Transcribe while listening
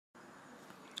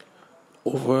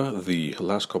Over the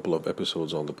last couple of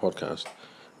episodes on the podcast,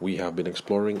 we have been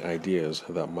exploring ideas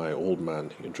that my old man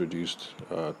introduced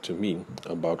to me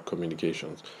about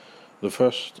communications. The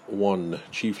first one,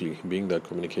 chiefly, being that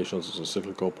communications is a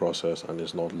cyclical process and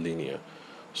is not linear.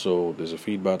 So there's a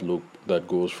feedback loop that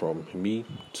goes from me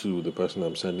to the person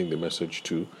I'm sending the message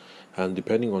to, and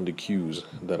depending on the cues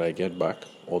that I get back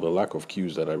or the lack of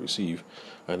cues that I receive,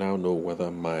 I now know whether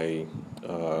my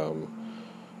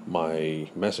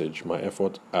message, my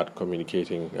effort at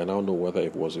communicating, and I'll know whether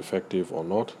it was effective or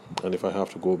not, and if I have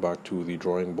to go back to the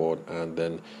drawing board and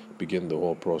then begin the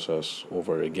whole process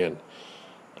over again.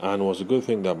 And it was a good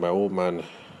thing that my old man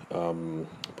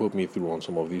put me through on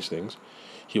some of these things.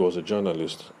 He was a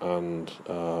journalist, and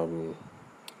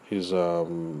his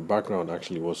background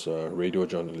actually was radio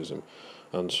journalism,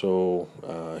 and so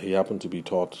he happened to be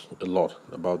taught a lot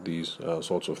about these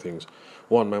sorts of things.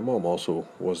 One, my mom also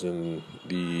was in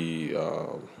the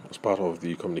as part of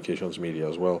the communications media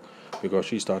as well, because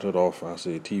she started off as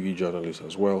a TV journalist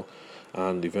as well,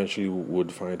 and eventually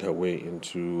would find her way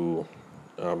into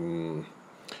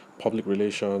public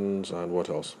relations and what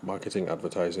else, marketing,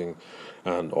 advertising,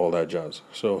 and all that jazz.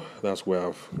 So that's where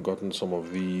I've gotten some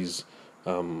of these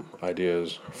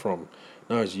ideas from.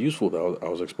 Now, it's useful that I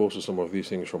was exposed to some of these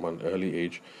things from an early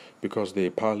age because they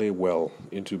parlay well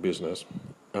into business,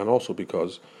 and also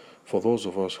because for those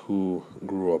of us who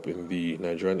grew up in the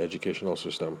Nigerian educational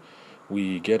system,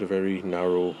 we get a very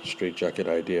narrow, straitjacket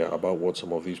idea about what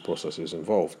some of these processes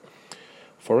involve.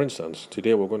 For instance,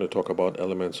 today we're going to talk about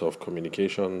elements of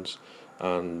communications,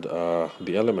 and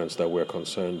the elements that we're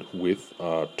concerned with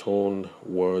are tone,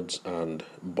 words, and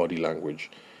body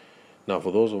language. Now,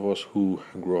 for those of us who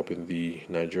grew up in the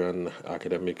Nigerian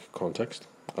academic context,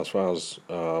 as far as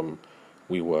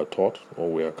we were taught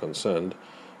or we are concerned,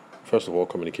 first of all,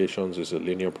 communications is a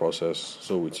linear process.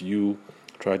 So it's you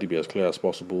try to be as clear as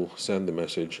possible, send the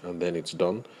message, and then it's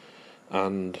done.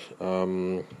 And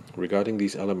regarding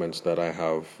these elements that I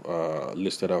have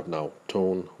listed out now,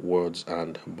 tone, words,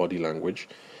 and body language,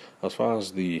 as far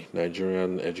as the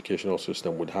Nigerian educational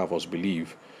system would have us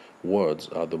believe, words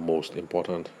are the most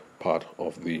important part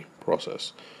of the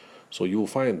process. So you'll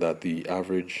find that the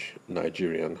average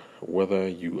Nigerian, whether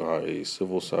you are a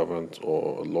civil servant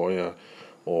or a lawyer,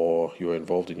 or you're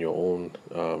involved in your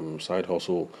own side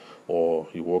hustle, or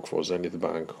you work for Zenith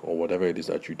Bank, or whatever it is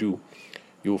that you do,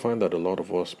 you'll find that a lot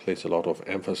of us place a lot of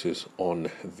emphasis on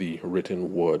the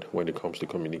written word when it comes to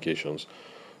communications.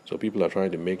 So people are trying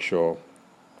to make sure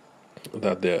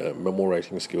that their memo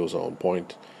writing skills are on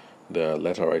point, their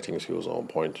letter writing skills are on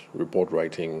point, report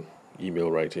writing, email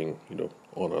writing,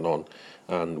 on and on.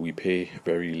 And we pay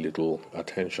very little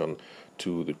attention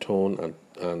to the tone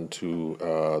and to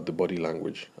the body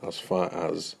language as far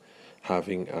as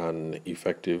having an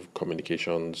effective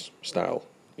communications style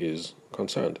is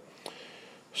concerned.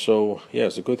 So, yeah,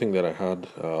 it's a good thing that I had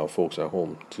folks at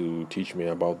home to teach me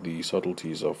about the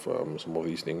subtleties of some of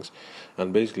these things.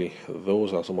 And basically,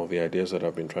 those are some of the ideas that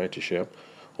I've been trying to share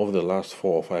over the last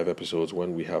 4 or 5 episodes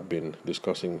when we have been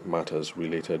discussing matters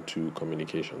related to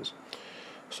communications.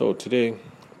 So, today,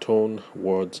 tone,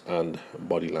 words, and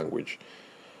body language.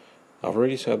 I've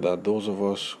already said that those of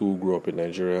us who grew up in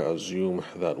Nigeria assume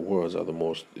that words are the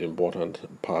most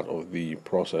important part of the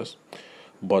process,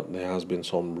 but there has been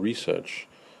some research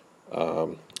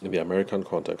in the American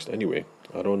context. Anyway,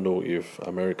 I don't know if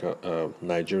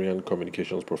Nigerian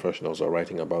communications professionals are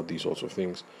writing about these sorts of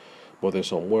things, but there's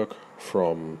some work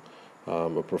from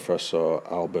a Professor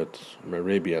Albert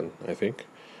Mehrabian, I think.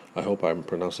 I hope I'm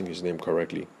pronouncing his name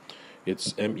correctly.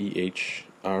 It's Mehrabian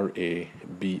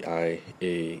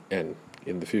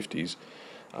in the 50s.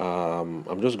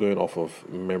 I'm just going off of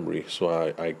memory, so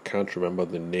I can't remember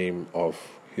the name of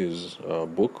his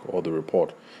book or the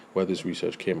report where this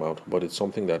research came out, but it's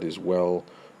something that is well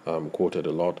quoted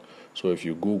a lot. So if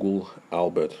you Google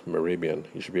Albert Mehrabian,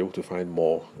 you should be able to find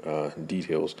more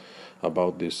details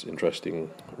about this interesting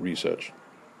research.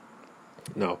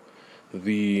 Now,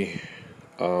 the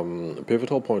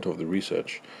pivotal point of the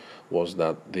research was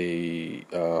that the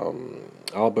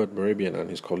Albert Mehrabian and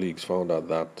his colleagues found out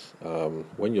that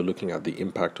when you're looking at the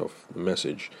impact of the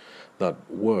message, that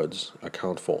words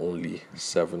account for only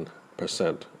 7%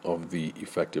 of the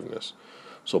effectiveness.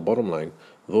 So bottom line,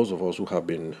 those of us who have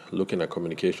been looking at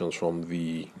communications from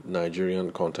the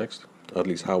Nigerian context, at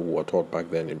least how we were taught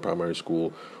back then in primary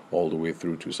school all the way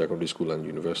through to secondary school and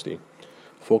university,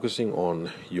 focusing on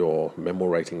your memo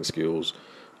writing skills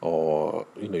or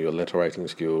your letter writing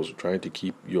skills, trying to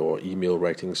keep your email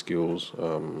writing skills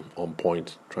on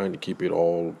point, trying to keep it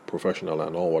all professional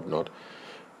and all whatnot,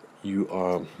 you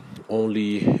are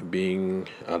only being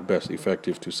at best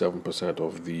effective to 7%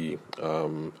 of the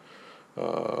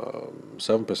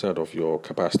 7% of your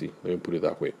capacity. Let me put it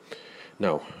that way.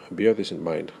 Now, bear this in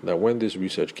mind that when this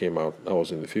research came out, that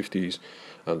was in the 50s,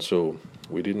 and so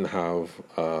we didn't have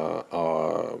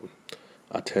our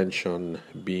attention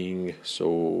being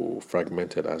so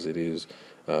fragmented as it is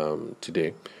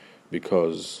today,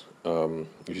 because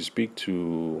if you speak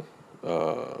to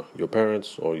your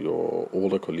parents or your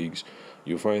older colleagues,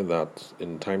 you find that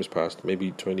in times past, maybe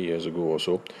 20 years ago or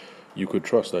so, you could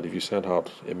trust that if you sent out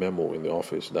a memo in the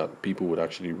office that people would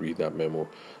actually read that memo.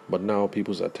 But now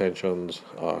people's attentions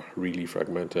are really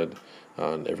fragmented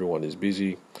and everyone is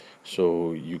busy,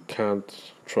 so you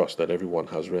can't trust that everyone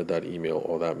has read that email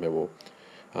or that memo.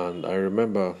 And I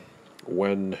remember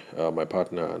when my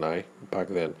partner and I, back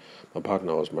then, my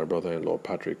partner was my brother-in-law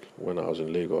Patrick, when I was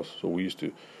in Lagos, so we used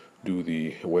to do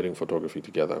the wedding photography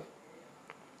together.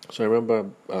 So I remember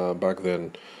back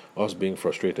then us being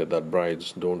frustrated that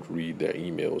brides don't read their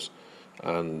emails,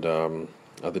 and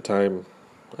at the time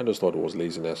I just thought it was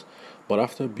laziness. But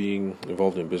after being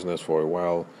involved in business for a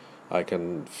while, I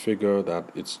can figure that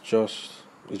it's just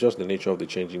the nature of the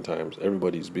changing times.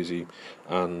 Everybody's busy,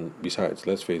 and besides,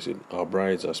 let's face it, our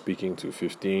brides are speaking to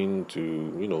 15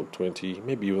 to 20,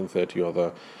 maybe even 30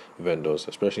 other vendors,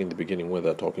 especially in the beginning when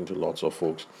they're talking to lots of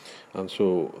folks, and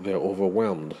so they're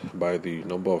overwhelmed by the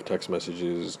number of text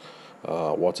messages,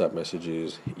 WhatsApp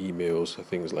messages, emails,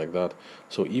 things like that.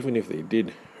 So even if they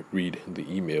did read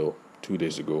the email 2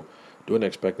 days ago, don't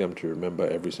expect them to remember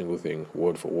every single thing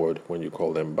word for word when you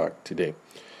call them back today.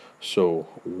 So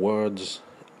words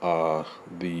are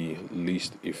the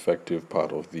least effective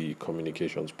part of the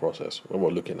communications process when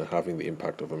we're looking at having the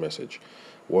impact of a message.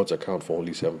 Words account for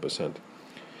only 7%.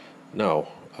 Now,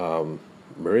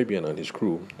 Merabian and his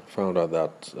crew found out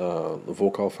that the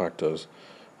vocal factors,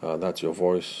 that's your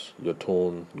voice, your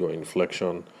tone, your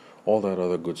inflection, all that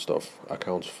other good stuff,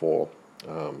 accounts for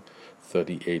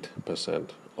 38%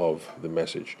 of the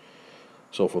message.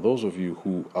 So for those of you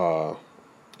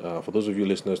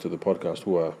listeners to the podcast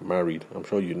who are married, I'm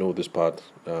sure you know this part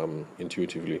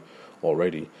intuitively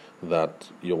already,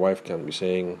 that your wife can be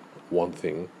saying one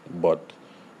thing, but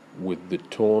with the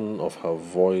tone of her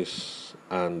voice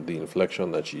and the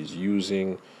inflection that she's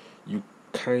using, you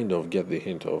kind of get the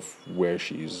hint of where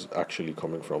she's actually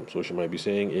coming from. So she might be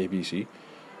saying ABC,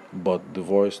 but the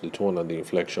voice, the tone, and the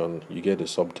inflection, you get the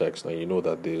subtext, and you know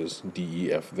that there's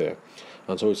DEF there.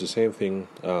 And so it's the same thing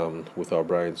with our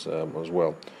brides as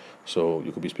well. So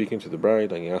you could be speaking to the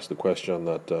bride and you ask the question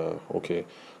that, okay,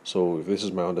 so if this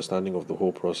is my understanding of the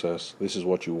whole process, this is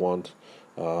what you want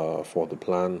for the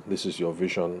plan, this is your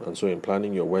vision, and so in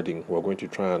planning your wedding, we're going to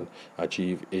try and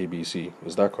achieve ABC.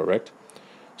 Is that correct?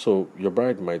 So your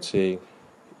bride might say,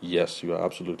 yes, you are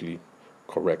absolutely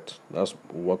correct. That's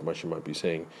what she might be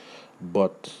saying.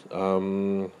 But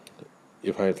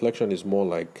if her inflection is more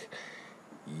like,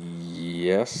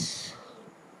 yes,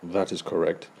 that is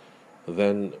correct,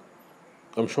 then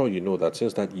I'm sure you know that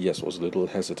since that yes was a little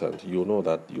hesitant, you know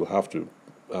that you have to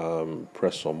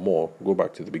press some more, go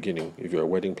back to the beginning if you're a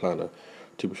wedding planner,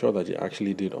 to be sure that you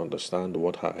actually did understand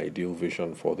what her ideal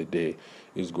vision for the day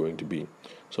is going to be.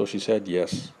 So she said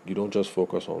yes, you don't just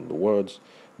focus on the words,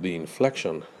 the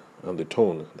inflection and the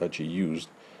tone that you used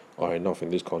are enough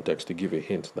in this context to give a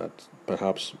hint that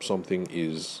perhaps something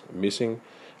is missing.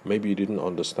 Maybe you didn't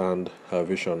understand her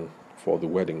vision for the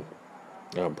wedding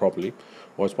properly,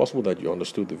 or it's possible that you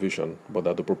understood the vision, but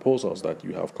that the proposals that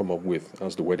you have come up with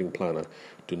as the wedding planner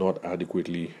do not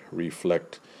adequately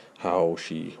reflect how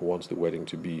she wants the wedding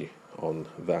to be on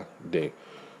that day.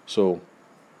 So,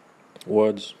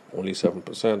 words only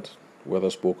 7%, whether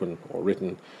spoken or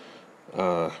written.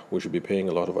 We should be paying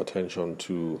a lot of attention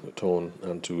to tone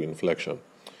and to inflection.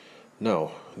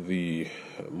 Now, the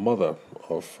mother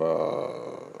load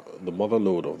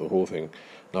of the whole thing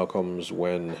now comes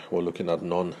when we're looking at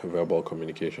non-verbal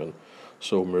communication.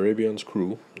 So Merabian's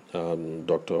crew,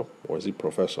 doctor, or is it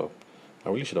professor? I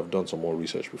really should have done some more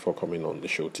research before coming on the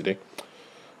show today.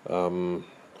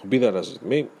 Be that as it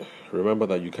may, remember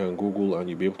that you can Google and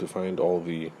you'll be able to find all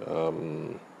the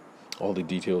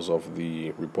details of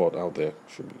the report out there.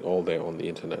 Should be all there on the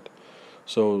internet.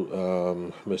 So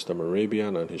Mr.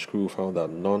 Merabian and his crew found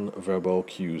that non-verbal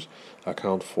cues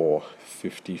account for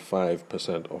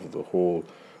 55% of the whole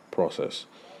process.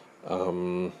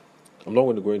 I'm not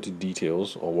going to go into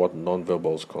details on what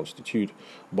non-verbals constitute,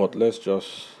 but let's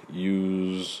just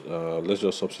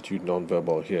substitute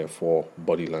non-verbal here for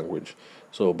body language.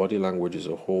 So body language is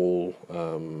a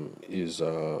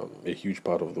huge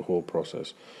part of the whole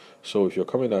process. So if you're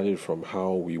coming at it from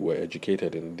how we were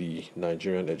educated in the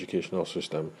Nigerian educational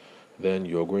system, then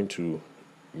you're going to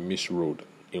misroad,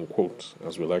 in quotes,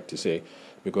 as we like to say,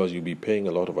 because you'll be paying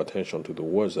a lot of attention to the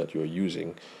words that you're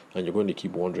using, and you're going to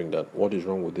keep wondering that what is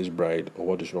wrong with this bride or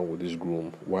what is wrong with this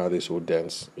groom? Why are they so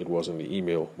dense? It was in the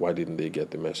email. Why didn't they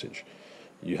get the message?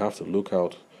 You have to look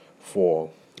out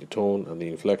for the tone and the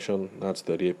inflection. That's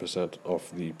 38%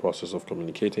 of the process of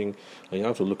communicating. And you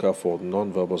have to look out for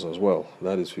non-verbals as well.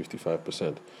 That is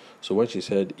 55%. So when she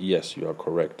said, yes, you are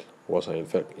correct, was her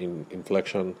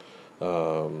inflection,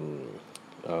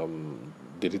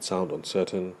 did it sound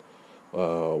uncertain?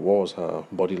 What was her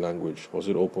body language? Was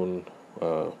it open?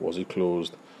 Was it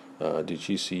closed? Did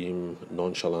she seem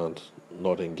nonchalant,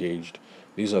 not engaged?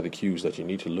 These are the cues that you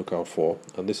need to look out for,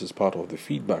 and this is part of the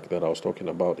feedback that I was talking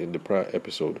about in the prior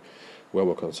episode, where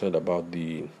we're concerned about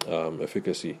the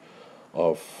efficacy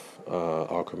of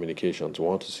our communications. We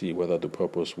want to see whether the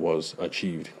purpose was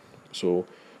achieved. So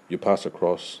you pass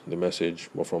across the message,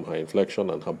 but from her inflection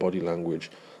and her body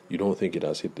language, you don't think it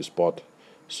has hit the spot.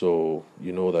 So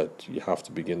you know that you have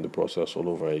to begin the process all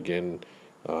over again.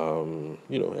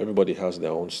 Everybody has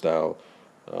their own style.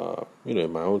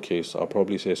 In my own case, I'll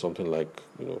probably say something like,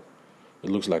 it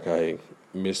looks like I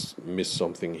missed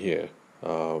something here.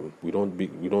 We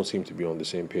don't seem to be on the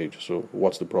same page. So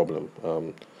what's the problem?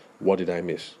 What did I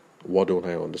miss? What don't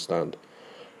I understand?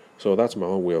 So that's my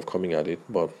own way of coming at it.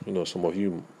 But some of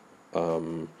you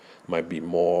might be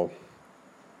more,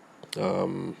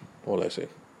 what will I say,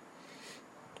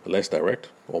 less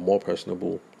direct or more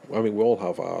personable. I mean, we all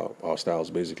have our styles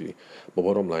basically, but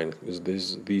bottom line is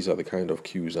these are the kind of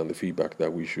cues and the feedback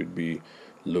that we should be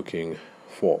looking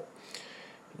for.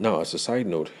 Now, as a side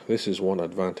note, this is one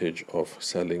advantage of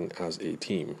selling as a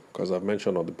team, because I've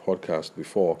mentioned on the podcast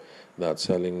before that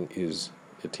selling is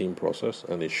a team process,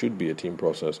 and it should be a team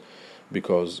process,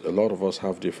 because a lot of us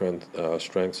have different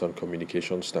strengths and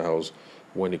communication styles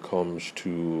when it comes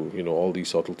to all these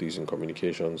subtleties in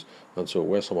communications. And so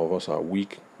where some of us are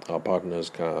weak, our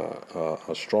partners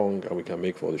are strong, and we can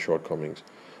make for the shortcomings.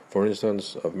 For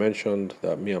instance, I've mentioned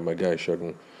that me and my guy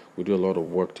Shagun, we do a lot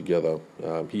of work together.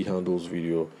 He handles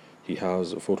video, he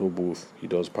has a photo booth, he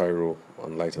does pyro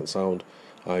and light and sound.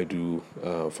 I do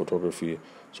photography.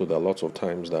 So there are lots of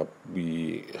times that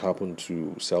we happen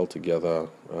to sell together,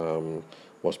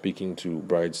 or speaking to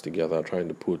brides together, trying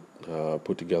to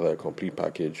put together a complete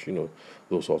package,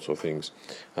 those sorts of things.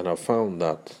 And I've found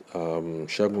that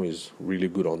Shagun is really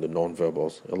good on the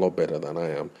non-verbals, a lot better than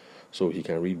I am. So he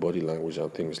can read body language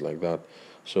and things like that.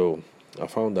 So I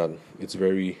found that it's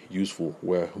very useful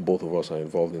where both of us are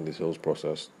involved in the sales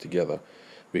process together.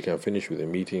 We can finish with a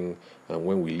meeting, and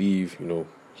when we leave,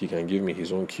 he can give me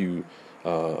his own cue,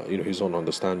 his own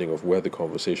understanding of where the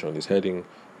conversation is heading,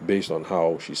 based on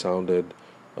how she sounded,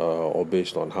 or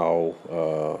based on how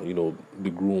the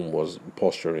groom was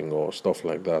posturing or stuff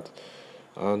like that.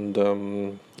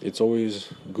 And it's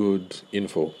always good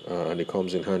info, and it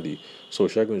comes in handy. So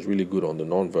Shagun is really good on the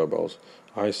non-verbals.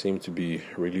 I seem to be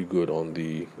really good on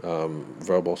the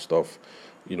verbal stuff,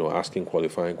 asking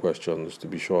qualifying questions to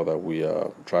be sure that we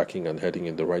are tracking and heading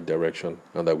in the right direction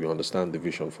and that we understand the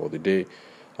vision for the day.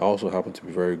 I also happen to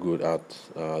be very good at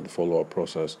the follow-up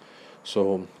process.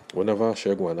 So whenever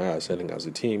Shagun and I are selling as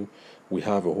a team, we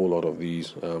have a whole lot of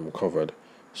these covered.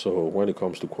 So when it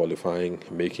comes to qualifying,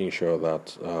 making sure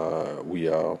that we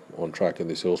are on track in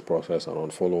the sales process and on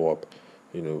follow-up,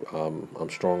 I'm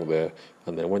strong there.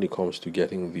 And then when it comes to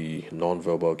getting the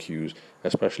non-verbal cues,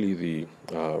 especially the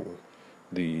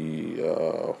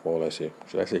what will I say?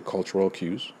 Should I say cultural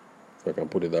cues? If I can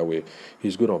put it that way,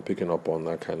 he's good on picking up on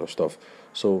that kind of stuff.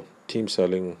 So team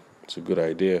selling, it's a good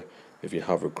idea. If you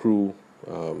have a crew,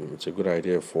 it's a good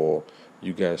idea for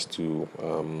you guys to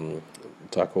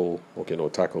tackle. Okay, no,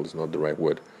 tackle is not the right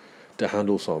word. To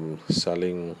handle some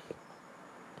selling.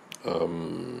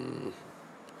 To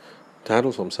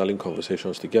handle some selling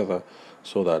conversations together,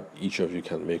 so that each of you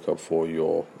can make up for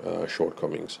your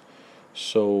shortcomings.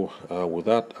 So with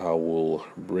that, I will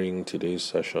bring today's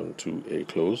session to a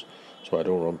close, so I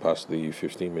don't run past the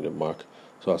 15-minute mark.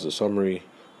 So as a summary,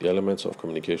 the elements of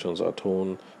communications are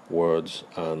tone, words,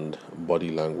 and body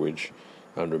language.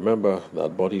 And remember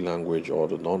that body language, or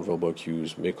the non-verbal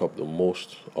cues, make up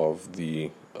most of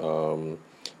the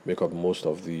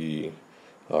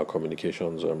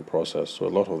communications process. So a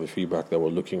lot of the feedback that we're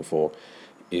looking for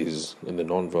is in the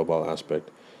non-verbal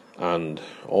aspect. And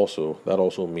also, that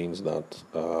also means that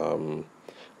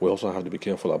we also have to be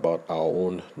careful about our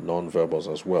own non-verbals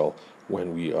as well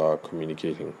when we are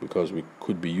communicating, because we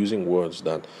could be using words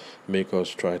that make us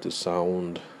try to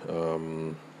sound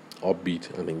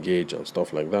upbeat and engage and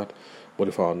stuff like that. But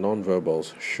if our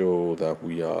non-verbals show that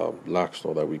we are lax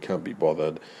or that we can't be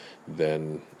bothered,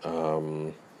 then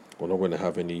we're not going to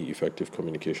have any effective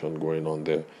communication going on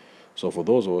there. So for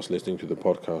those of us listening to the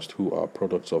podcast who are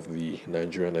products of the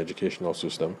Nigerian educational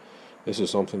system, this is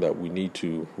something that we need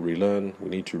to relearn, we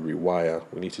need to rewire,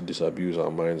 we need to disabuse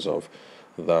our minds of,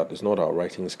 that it's not our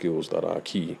writing skills that are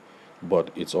key,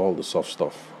 but it's all the soft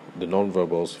stuff. The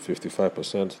non-verbals,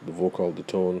 55%, the vocal, the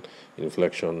tone,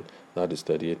 inflection, that is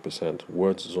 38%.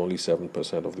 Words is only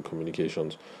 7% of the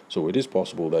communications. So it is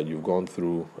possible that you've gone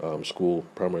through school,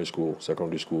 primary school,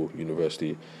 secondary school,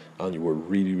 university, and you were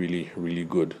really, really, really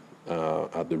good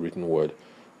at the written word.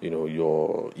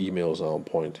 Your emails are on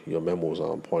point, your memos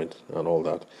are on point, and all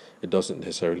that. It doesn't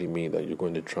necessarily mean that you're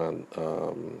going to try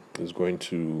and is going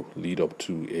to lead up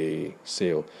to a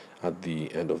sale at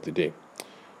the end of the day.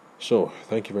 So,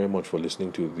 thank you very much for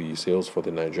listening to the Sales for the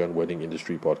Nigerian Wedding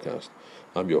Industry podcast.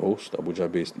 I'm your host,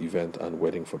 Abuja-based event and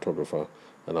wedding photographer,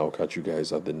 and I'll catch you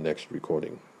guys at the next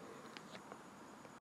recording.